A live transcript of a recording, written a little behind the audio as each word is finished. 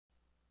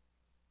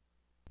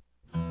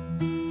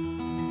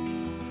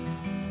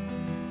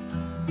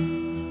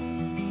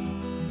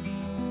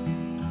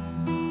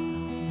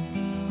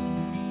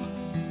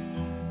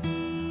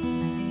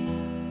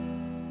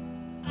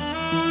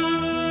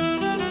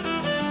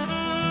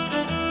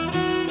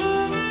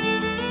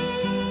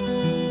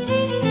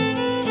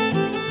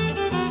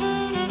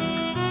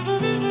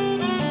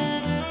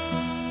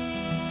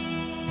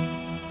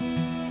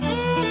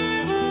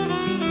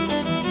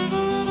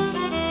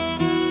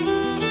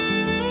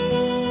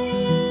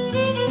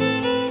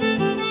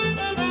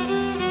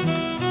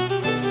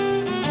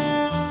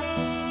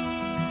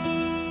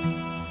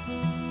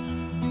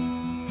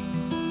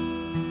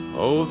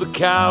So the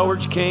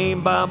cowards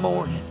came by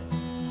morning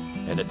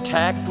and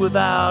attacked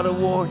without a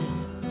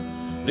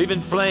warning, leaving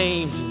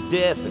flames and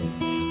death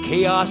and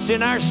chaos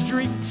in our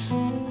streets.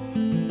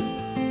 And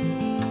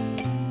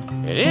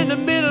in the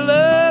middle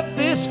of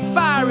this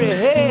fiery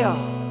hell,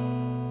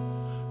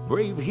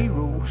 brave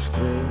heroes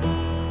fell.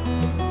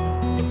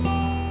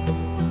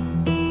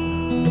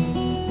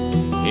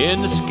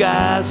 In the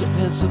skies of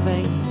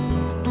Pennsylvania,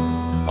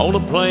 on a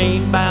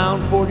plane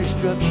bound for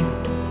destruction,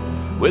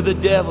 with the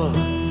devil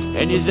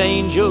and his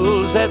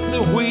angels at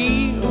the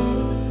wheel.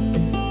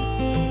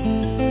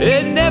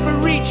 They never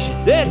reached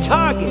their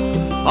target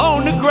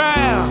on the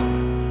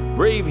ground.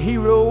 Brave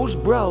heroes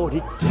brought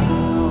it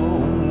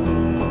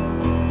down.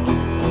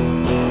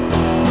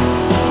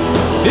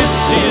 This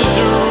is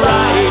a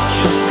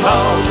righteous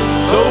cause,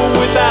 so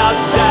without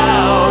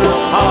doubt or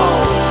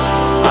pause,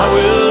 I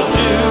will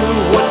do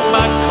what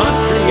my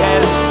country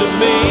asks of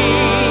me.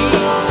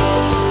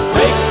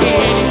 Make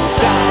any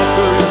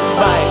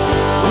sacrifice,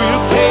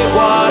 we'll pay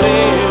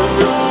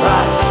whatever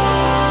price,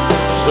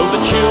 so the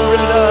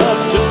children of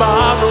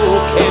tomorrow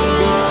can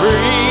be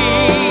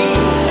free.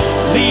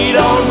 Lead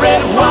on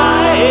red,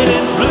 white,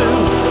 and blue,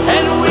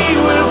 and we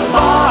will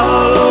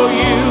follow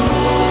you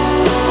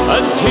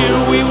until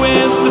we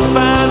win the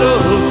final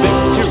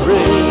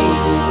victory.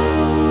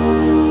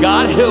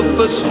 God help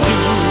us do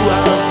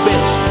our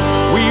best.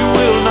 We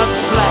will not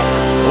slack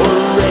or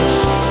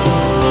rest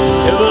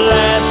till the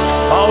last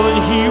fallen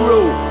hero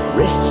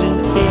rests in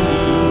peace.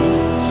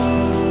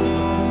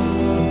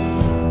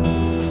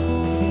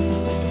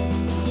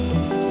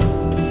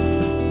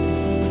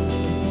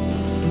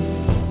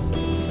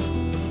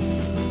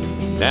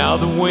 Now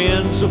the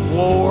winds of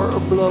war are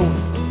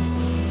blowing,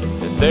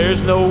 and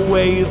there's no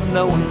way of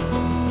knowing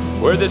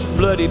where this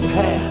bloody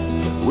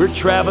path we're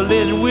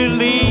traveling will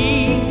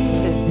lead.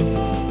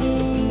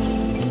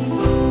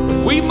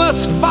 We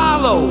must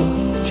follow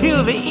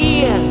till the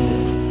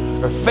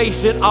end, or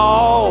face it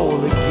all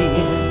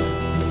again.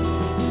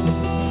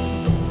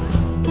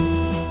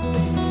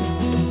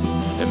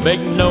 And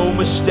make no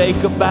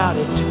mistake about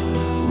it,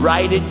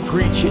 write it,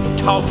 preach it,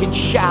 talk it,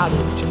 shout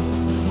it,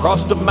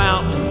 across the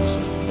mountains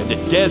and the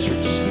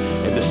deserts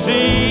and the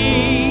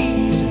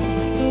seas.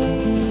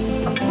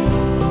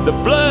 The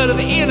blood of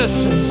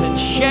innocence and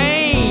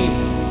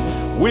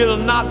shame will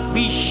not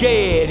be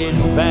shed in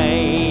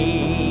vain.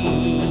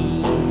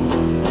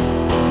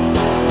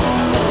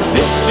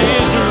 This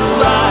is a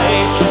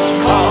righteous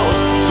cause,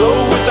 so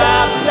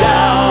without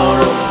doubt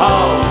or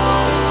pause,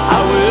 I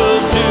will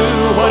do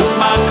what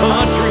my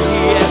country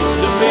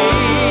asks of me.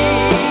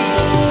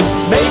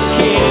 Make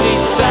any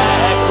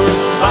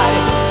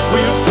sacrifice,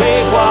 we'll pay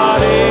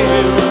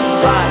whatever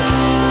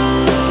price,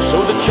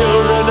 so the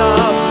children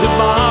of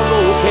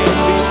tomorrow can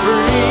be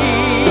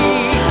free.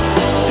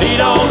 Lead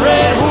on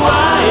red,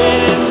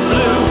 white, and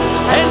blue,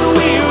 and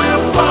we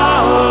will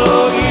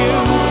follow you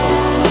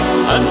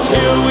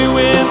until we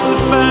win the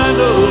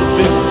final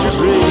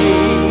victory.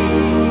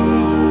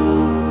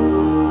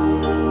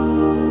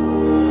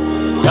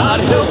 God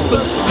help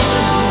us do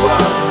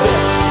our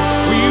best.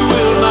 We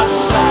will not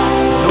slack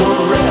nor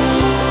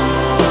rest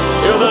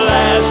till the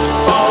last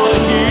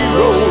fallen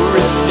hero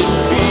rests in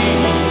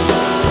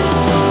peace.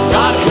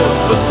 God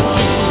help us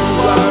do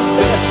our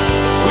best.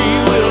 We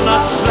will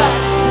not slack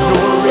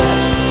nor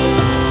rest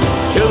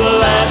till the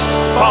last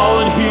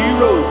fallen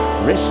hero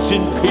rests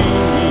in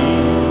peace.